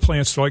set of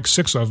plants, like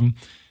 6 of them,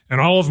 and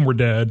all of them were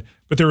dead.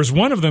 But there was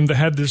one of them that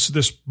had this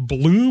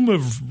bloom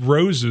of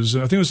roses.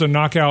 I think it was a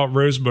knockout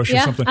rose bush or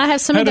something. I have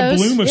some of those. Had a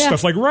bloom of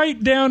stuff like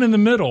right down in the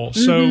middle.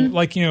 So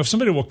like, if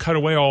somebody will cut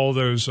away all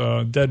those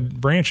dead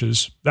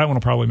branches, that one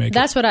will probably make it.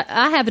 That's what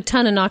I have a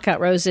ton of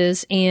knockout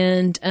roses.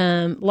 And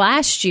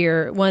last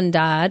year one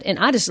died and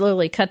I just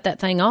literally cut that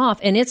thing off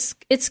and it's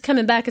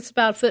coming back. It's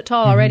about a foot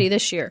tall already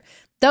this year.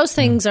 Those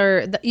things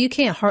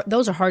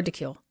those are hard to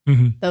kill,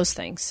 those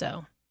things.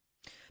 So,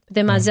 but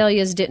then my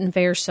azaleas didn't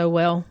fare so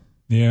well.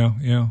 Yeah.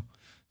 Yeah.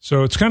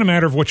 So it's kind of a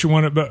matter of what you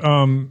want. But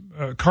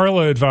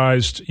Carla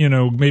advised,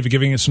 maybe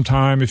giving it some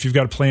time. If you've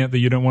got a plant that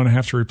you don't want to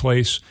have to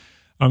replace,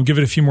 give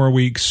it a few more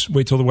weeks.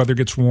 Wait till the weather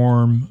gets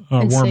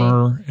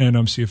warmer,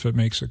 and see if it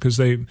makes it. Because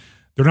they're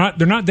not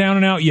down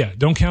and out yet.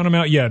 Don't count them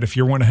out yet. If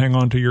you want to hang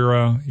on to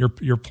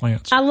your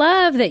plants. I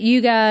love that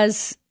you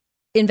guys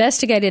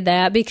investigated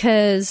that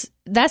because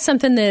that's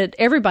something that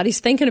everybody's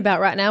thinking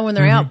about right now when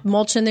they're out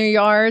mulching their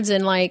yards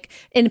and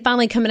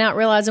finally coming out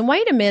realizing,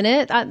 wait a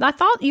minute, I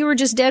thought you were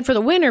just dead for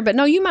the winter, but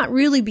no, you might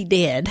really be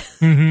dead.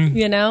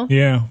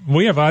 Yeah.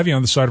 We have ivy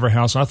on the side of our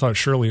house. I thought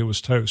surely it was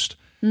toast,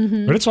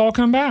 but it's all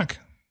come back.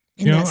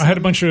 I had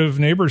a bunch of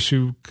neighbors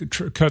who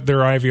cut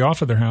their ivy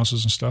off of their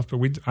houses and stuff, but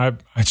I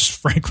just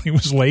frankly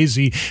was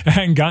lazy. I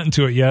hadn't gotten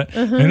to it yet,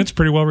 and it's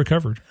pretty well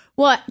recovered.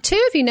 Well, too,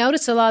 if you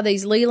notice, a lot of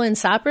these Leland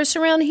cypress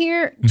around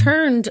here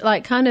turned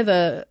like kind of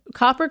a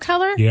copper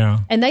color. Yeah.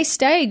 And they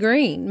stay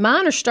green.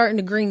 Mine are starting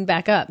to green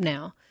back up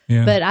now.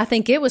 Yeah. But I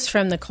think it was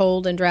from the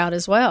cold and drought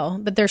as well.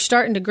 But they're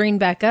starting to green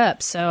back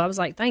up. So I was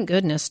like, thank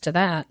goodness to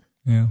that.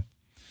 Yeah.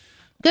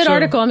 Good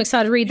article. I'm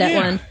excited to read that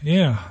one.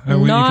 Yeah.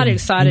 I'm not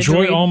excited to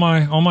read. Enjoy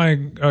all my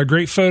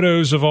great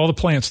photos of all the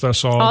plants that I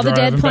saw all the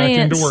dead plants.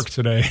 Back into work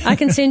today. I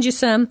can send you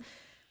some.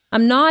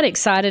 I'm not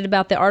excited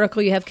about the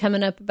article you have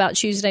coming up about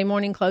Tuesday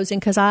morning closing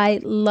because I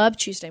love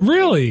Tuesday morning.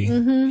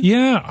 Really?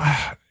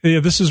 Yeah.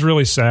 This is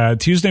really sad.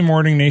 Tuesday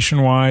Morning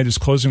nationwide is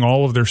closing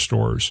all of their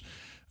stores,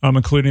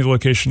 including the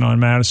location on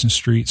Madison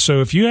Street.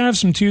 So if you have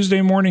some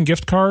Tuesday Morning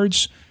gift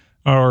cards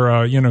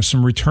or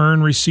some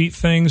return receipt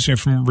things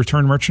from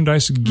return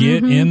merchandise,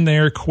 get in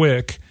there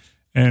quick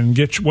and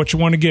get what you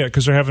want to get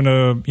because they're having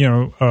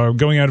a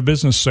going out of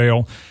business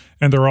sale,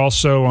 and they're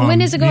also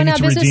when is it going out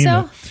of business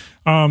sale?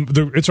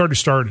 It's already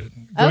started.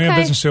 Going out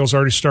of business sales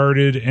already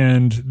started,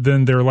 and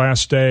then their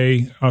last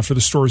day for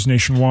the stores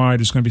nationwide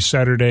is going to be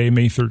Saturday,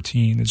 May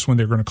 13th. It's when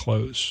they're going to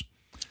close.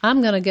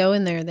 I'm going to go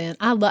in there then.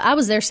 I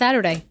was there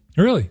Saturday.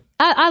 Really?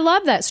 I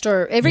love that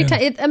store. Every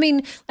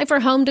time, like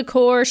for home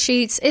decor,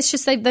 sheets, it's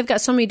just they've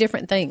got so many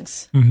different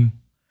things.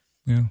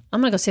 Yeah.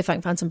 I'm going to go see if I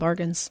can find some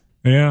bargains.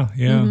 Yeah.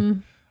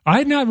 I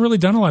had not really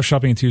done a lot of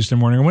shopping on Tuesday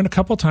morning. I went a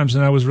couple of times,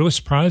 and I was really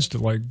surprised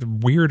at the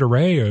weird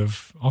array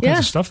of all kinds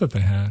of stuff that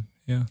they had.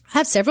 Yeah. I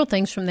have several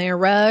things from there,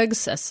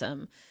 rugs,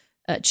 some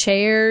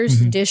chairs,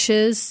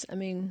 dishes.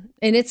 And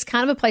it's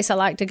kind of a place I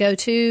like to go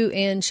to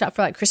and shop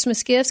for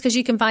Christmas gifts because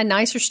you can find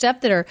nicer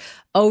stuff that are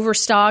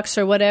overstocks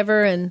or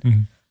whatever,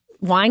 and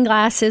wine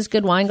glasses,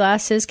 good wine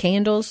glasses,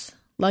 candles,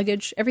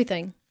 luggage,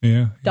 everything.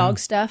 dog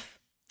stuff.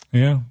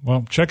 Yeah,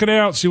 well, check it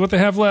out. See what they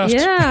have left.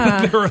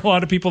 Yeah. There were a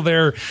lot of people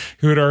there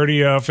who had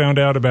already found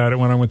out about it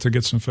when I went to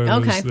get some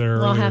photos there.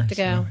 Well, I'll earlier, have to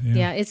go. So,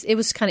 yeah. It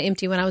was kind of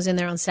empty when I was in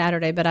there on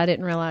Saturday, but I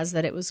didn't realize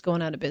that it was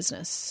going out of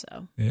business.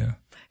 So yeah,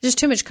 just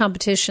too much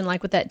competition,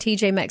 like with that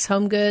TJ Maxx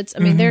Home Goods. I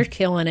mean, they're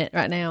killing it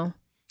right now.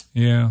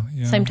 Yeah.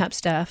 Same type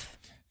stuff.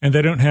 And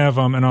they don't have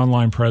an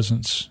online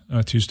presence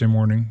Tuesday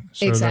morning,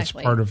 so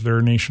Exactly. that's part of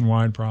their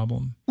nationwide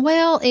problem.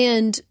 Well,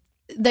 and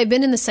they've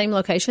been in the same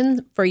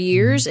location for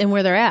years, and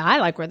where they're at, I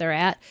like where they're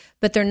at,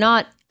 but they're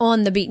not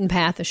on the beaten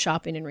path of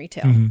shopping and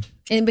retail.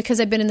 And because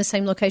they've been in the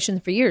same location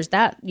for years,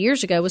 that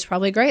years ago was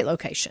probably a great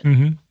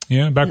location.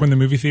 Yeah, back when the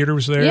movie theater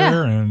was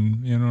there,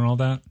 and and all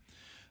that.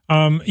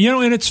 And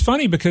it's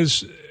funny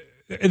because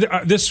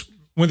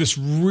when this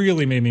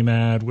really made me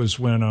mad was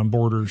when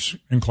Borders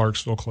in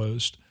Clarksville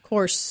closed.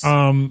 Course.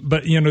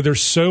 But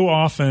there's so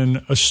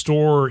often a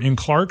store in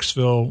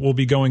Clarksville will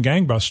be going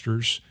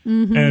gangbusters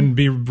and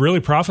be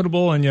really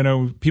profitable,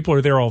 and people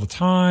are there all the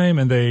time,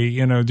 and they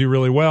do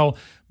really well.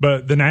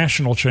 But the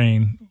national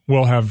chain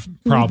will have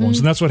problems,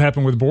 and that's what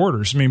happened with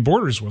Borders. I mean,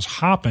 Borders was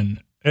hopping.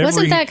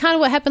 Wasn't that kind of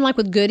what happened like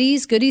with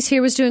Goodies? Goodies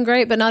here was doing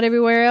great, but not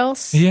everywhere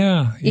else.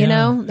 Yeah.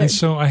 And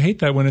so I hate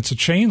that when it's a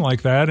chain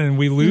like that and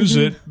we lose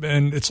it,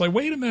 and it's like,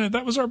 wait a minute,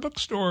 that was our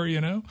bookstore,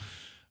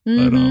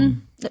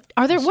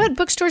 But, what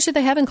bookstores do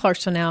they have in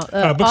Clarksville now?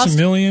 Books A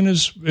Million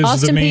is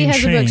Austin the main P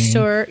has chain. a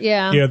bookstore,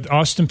 yeah. Yeah,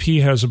 Austin P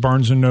has a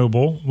Barnes &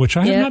 Noble, which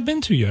I have not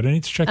been to yet. I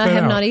need to check that out. I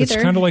have not either.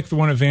 It's kind of like the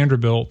one at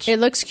Vanderbilt. It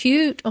looks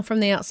cute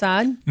from the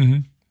outside.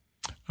 And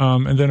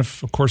then,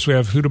 of course, we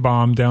have Huda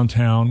Bomb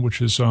downtown,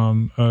 which is...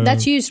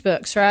 that's used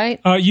books, right?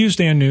 Used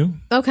and new.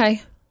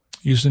 Okay.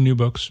 Used and new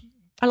books.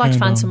 I like to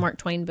find some Mark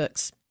Twain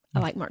books.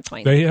 I like Mark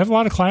Twain. They have a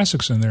lot of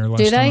classics in there.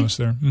 Do they? I was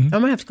there. I'm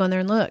going to have to go in there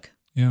and look.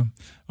 Yeah.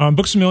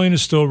 Books A Million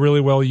is still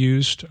really well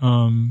used.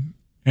 I'm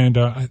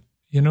blanking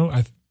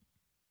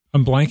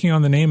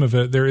on the name of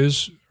it. There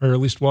is, or at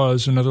least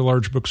was, another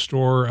large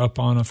bookstore up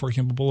on Fort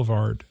Campbell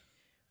Boulevard.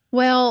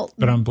 Well,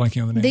 but I'm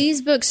blanking on the name.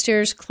 These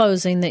bookstores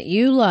closing that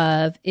you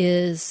love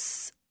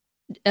is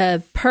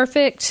a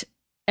perfect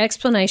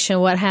explanation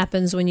of what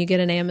happens when you get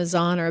an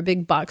Amazon or a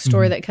big box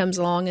store that comes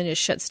along and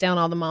just shuts down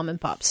all the mom and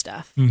pop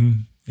stuff.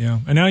 Yeah.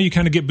 And now you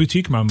kind of get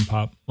boutique mom and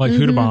pop, like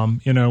Huda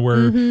Bomb,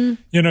 where,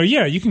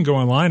 you can go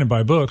online and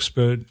buy books,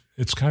 but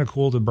it's kind of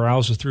cool to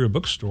browse through a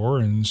bookstore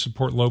and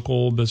support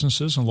local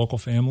businesses and local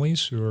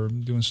families who are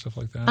doing stuff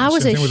like that.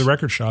 Same thing with the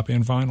record shop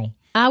and vinyl.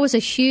 I was a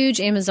huge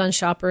Amazon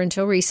shopper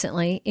until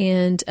recently,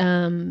 and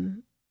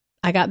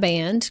I got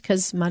banned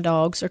because my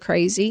dogs are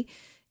crazy.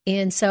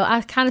 And so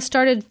I kind of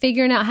started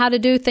figuring out how to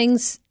do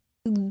things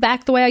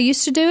back the way I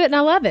used to do it, and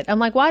I love it. I'm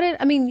like,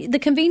 the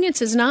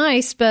convenience is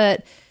nice,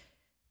 but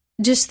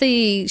just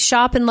the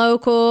shopping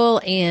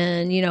local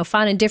and,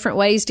 finding different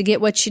ways to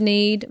get what you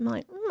need. I'm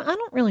like, I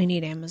don't really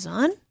need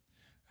Amazon.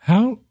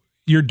 How?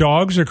 Your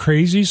dogs are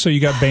crazy, so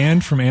you got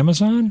banned from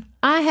Amazon?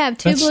 I have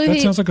two blue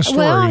That sounds like a story.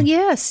 Well,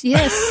 yes.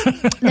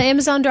 The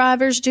Amazon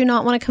drivers do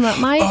not want to come up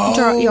my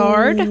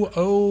yard.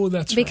 Oh,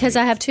 that's because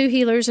right. I have two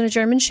healers and a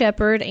German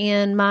Shepherd,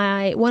 and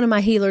one of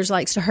my healers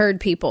likes to herd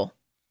people.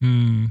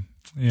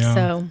 Yeah.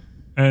 So.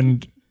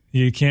 And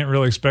you can't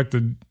really expect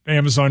the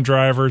Amazon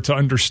driver to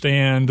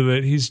understand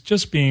that he's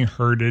just being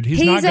herded.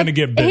 He's not going to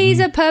get bitten. He's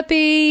a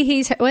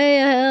puppy.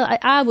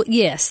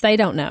 Yes, they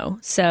don't know.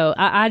 So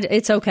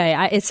it's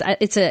okay. It's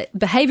a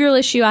behavioral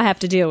issue I have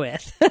to deal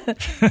with.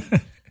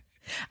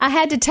 I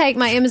had to take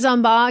my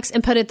Amazon box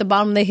and put it at the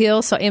bottom of the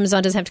hill so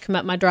Amazon doesn't have to come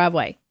up my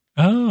driveway.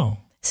 Oh.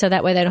 So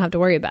that way they don't have to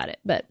worry about it.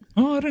 But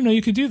I didn't know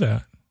you could do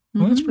that.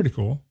 Well, that's pretty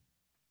cool.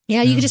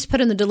 Yeah, you could just put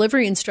in the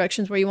delivery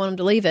instructions where you want them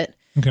to leave it.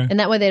 Okay. And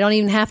that way they don't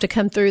even have to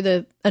come through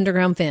the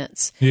underground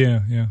fence.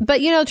 Yeah. But,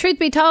 truth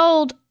be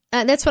told,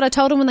 that's what I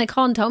told them when they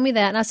called and told me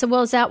that. And I said,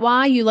 well, is that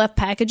why you left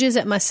packages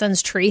at my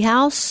son's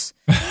treehouse?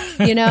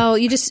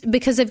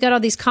 Because they've got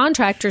all these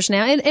contractors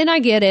now. And I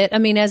get it. I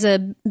mean, as a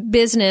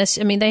business,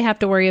 they have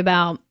to worry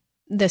about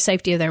the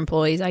safety of their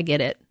employees. I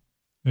get it.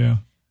 Yeah.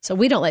 So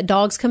we don't let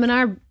dogs come in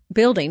our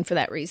building for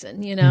that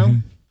reason,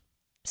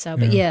 So,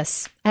 but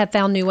yes, I have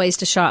found new ways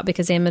to shop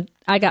because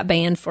I got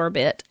banned for a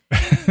bit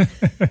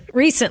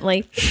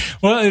recently.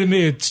 Well,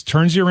 it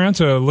turns you around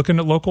to looking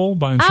at local,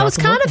 buying. I was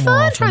kind of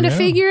fun trying to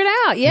figure it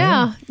out.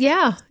 Yeah,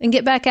 and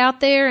get back out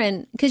there,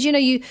 and because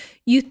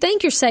you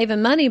think you're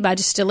saving money by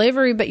just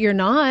delivery, but you're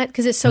not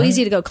because it's so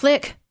easy to go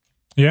click.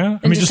 Yeah,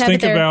 just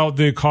think about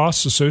the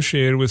costs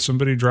associated with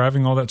somebody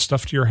driving all that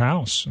stuff to your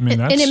house. And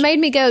it made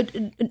me go,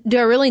 do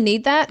I really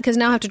need that? Because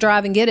now I have to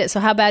drive and get it. So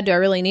how bad do I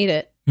really need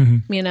it?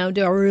 Do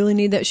I really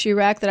need that shoe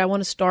rack that I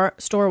want to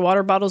store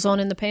water bottles on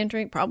in the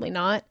pantry? Probably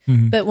not.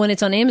 But when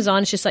it's on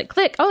Amazon, it's just like,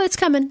 click, oh, it's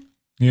coming.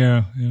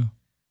 Yeah.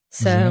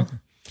 So, exactly.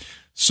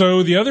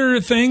 So the other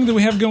thing that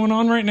we have going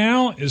on right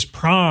now is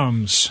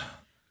proms.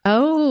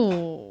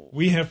 Oh.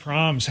 We have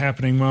proms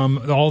happening, Mom.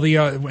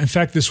 In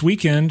fact, this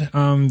weekend,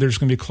 there's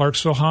going to be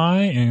Clarksville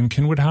High and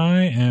Kenwood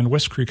High and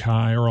West Creek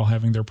High are all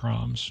having their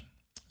proms.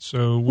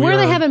 So where are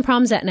they having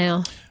proms at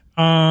now?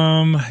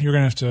 You're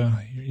gonna have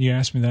to. You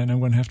asked me that, and I'm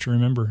gonna have to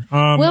remember.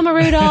 Wilma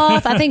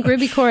Rudolph. I think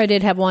Ruby Cora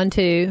did have one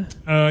too.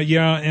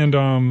 Yeah,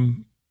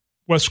 and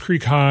West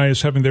Creek High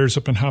is having theirs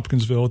up in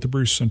Hopkinsville at the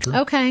Bruce Center.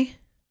 Okay.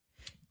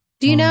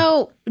 Do you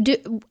know?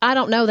 I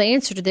don't know the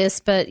answer to this,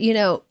 but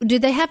do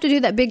they have to do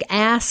that big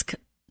ask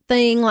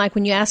thing? Like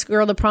when you ask a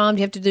girl to prom,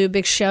 do you have to do a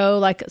big show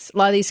like a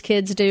lot of these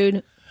kids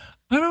do?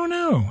 I don't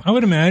know. I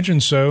would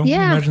imagine so.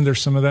 Yeah. I imagine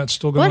there's some of that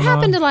still going on. What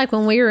happened to like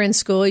when we were in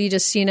school? You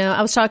just,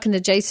 I was talking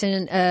to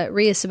Jason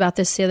Reus about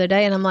this the other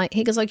day, and I'm like,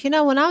 he goes like, when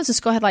I was in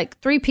school, I had like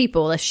 3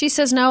 people. If she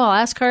says no, I'll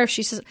ask her. If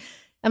she says,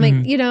 I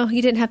mean, you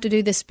didn't have to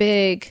do this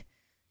big,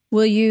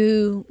 will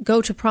you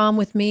go to prom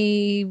with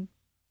me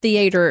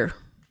theater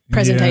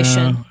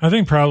presentation. Yeah. I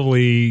think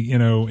probably,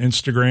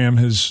 Instagram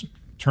has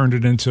turned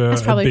it into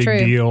a big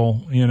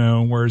deal,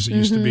 whereas it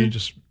used to be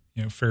just,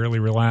 fairly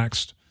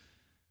relaxed.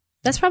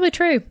 That's probably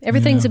true.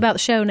 Everything's about the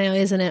show now,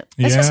 isn't it?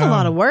 That's just a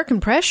lot of work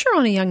and pressure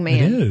on a young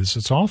man. It is.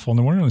 It's awful.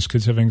 No wonder those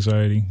kids have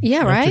anxiety.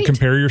 Yeah, right? To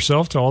compare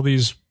yourself to all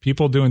these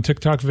people doing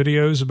TikTok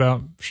videos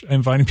about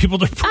inviting people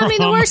to prom. I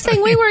mean, the worst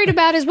thing we worried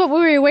about is what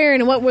we were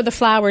wearing and what were the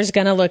flowers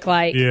going to look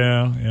like.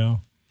 Yeah.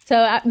 So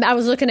I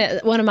was looking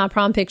at one of my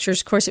prom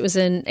pictures. Of course, it was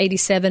in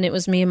 87. It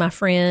was me and my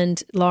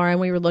friend, Laura, and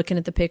we were looking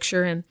at the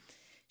picture, and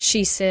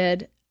she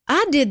said,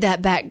 I did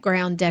that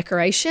background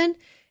decoration.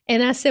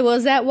 And I said, well,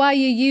 is that why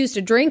you used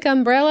a drink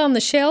umbrella on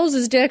the shelves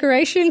as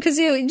decoration? Because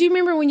do you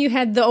remember when you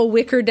had the old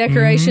wicker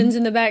decorations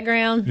in the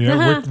background?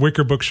 Yeah,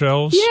 wicker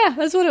bookshelves. Yeah,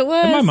 that's what it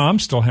was. And my mom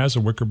still has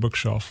a wicker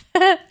bookshelf.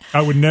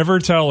 I would never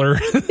tell her,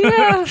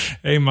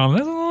 hey, Mom,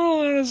 that's a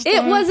little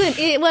It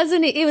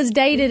wasn't. It was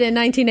dated in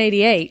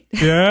 1988.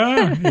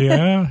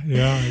 Yeah.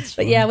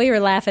 But yeah, we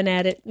were laughing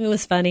at it. It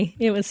was funny.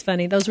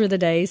 Those were the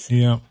days.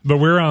 Yeah. But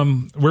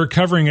we're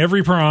covering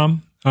every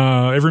prom,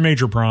 every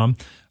major prom.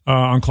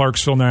 On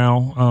Clarksville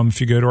now. If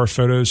you go to our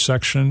photos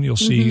section, you'll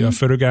see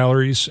photo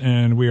galleries,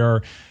 and we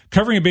are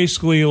covering it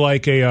basically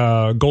like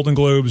a Golden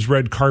Globes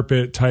red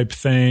carpet type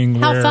thing.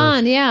 How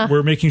fun, yeah.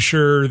 We're making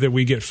sure that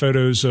we get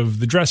photos of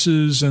the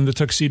dresses and the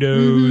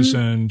tuxedos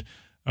and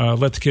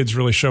let the kids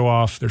really show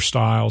off their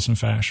styles and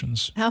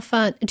fashions. How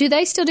fun. Do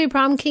they still do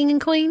prom king and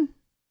queen?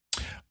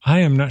 I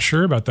am not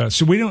sure about that.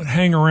 So we don't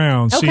hang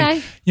around.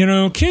 Okay.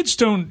 See, kids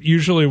don't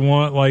usually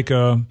want like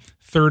a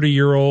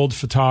 30-year-old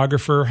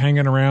photographer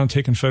hanging around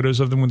taking photos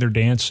of them when they're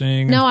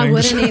dancing. No, I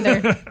wouldn't either.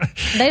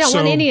 They don't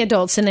want any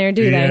adults in there,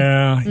 do they?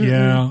 Yeah.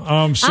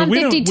 So I'm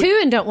 52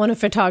 and don't want a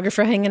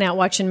photographer hanging out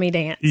watching me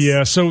dance.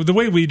 Yeah. So the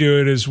way we do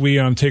it is we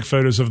take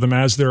photos of them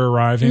as they're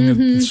arriving at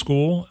the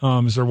school,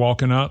 as they're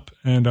walking up,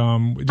 and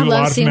we do a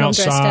lot of them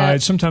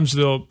outside. Sometimes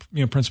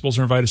principals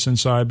will invite us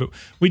inside, but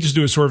we just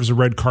do it sort of as a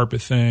red carpet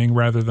thing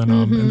rather than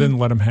and then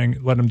let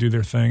them do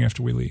their thing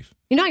after we leave.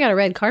 I got a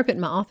red carpet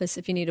in my office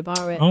if you need to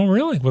borrow it. Oh,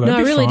 really? Well, that'd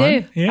I really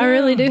fun. do. I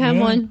really do have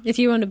one if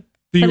you want to.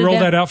 Do you roll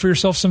that out for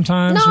yourself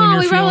sometimes? No,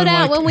 we roll it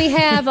out when we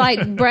have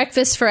like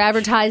breakfast for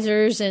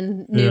advertisers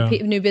and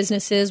new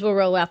businesses. We'll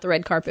roll out the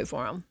red carpet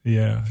for them.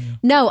 Yeah.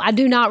 No, I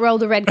do not roll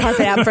the red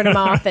carpet out in front of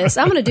my office.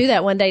 I'm going to do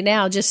that one day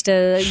now, just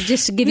to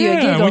give you a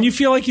giggle. When you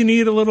feel like you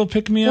need a little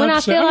pick me up, when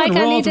I feel like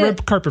I need the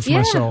red carpet for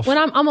myself. When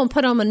I'm going to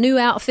put on a new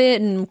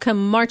outfit and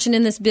come marching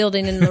in this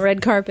building in the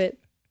red carpet.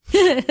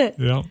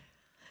 Yeah.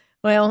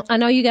 Well, I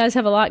know you guys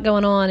have a lot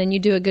going on, and you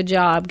do a good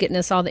job getting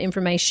us all the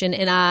information.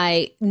 And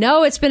I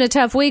know it's been a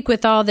tough week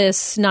with all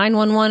this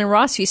 911 and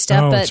Rossview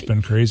stuff. But it's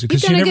been crazy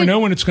because you never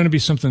know when it's going to be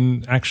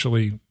something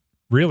actually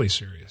really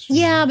serious.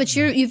 Yeah, but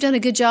you've done a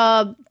good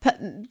job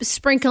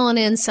sprinkling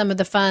in some of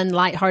the fun,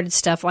 lighthearted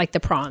stuff like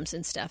the proms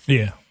and stuff.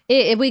 Yeah.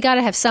 We got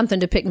to have something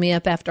to pick me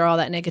up after all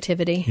that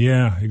negativity.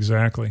 Yeah,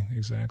 exactly.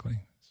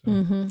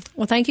 So.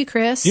 Well, thank you,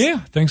 Chris.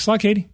 Yeah, thanks a lot, Katie.